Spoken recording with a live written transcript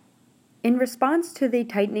In response to the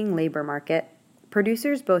tightening labor market,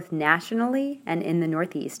 producers both nationally and in the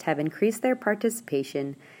Northeast have increased their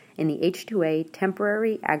participation in the H-2A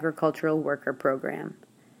Temporary Agricultural Worker Program.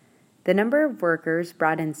 The number of workers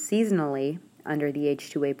brought in seasonally under the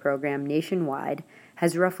H-2A program nationwide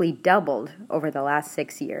has roughly doubled over the last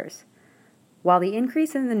 6 years. While the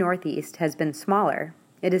increase in the Northeast has been smaller,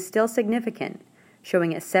 it is still significant,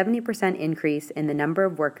 showing a 70% increase in the number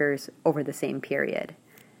of workers over the same period.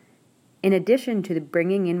 In addition to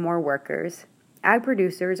bringing in more workers, ag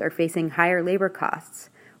producers are facing higher labor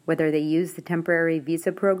costs, whether they use the temporary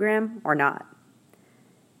visa program or not.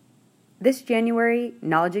 This January,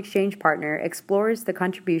 Knowledge Exchange Partner explores the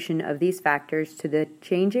contribution of these factors to the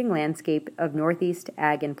changing landscape of Northeast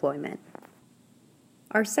ag employment.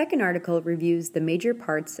 Our second article reviews the major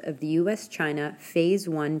parts of the U.S.-China Phase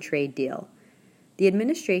 1 trade deal. The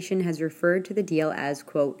administration has referred to the deal as,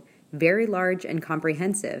 quote, very large and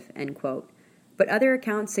comprehensive, end quote, but other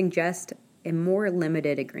accounts suggest a more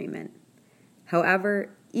limited agreement.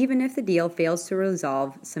 However, even if the deal fails to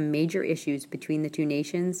resolve some major issues between the two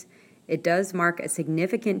nations, it does mark a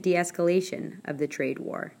significant de-escalation of the trade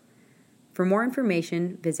war. For more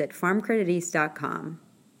information, visit farmcrediteast.com.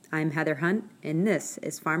 I'm Heather Hunt, and this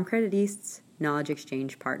is Farm Credit East's Knowledge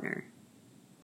Exchange Partner.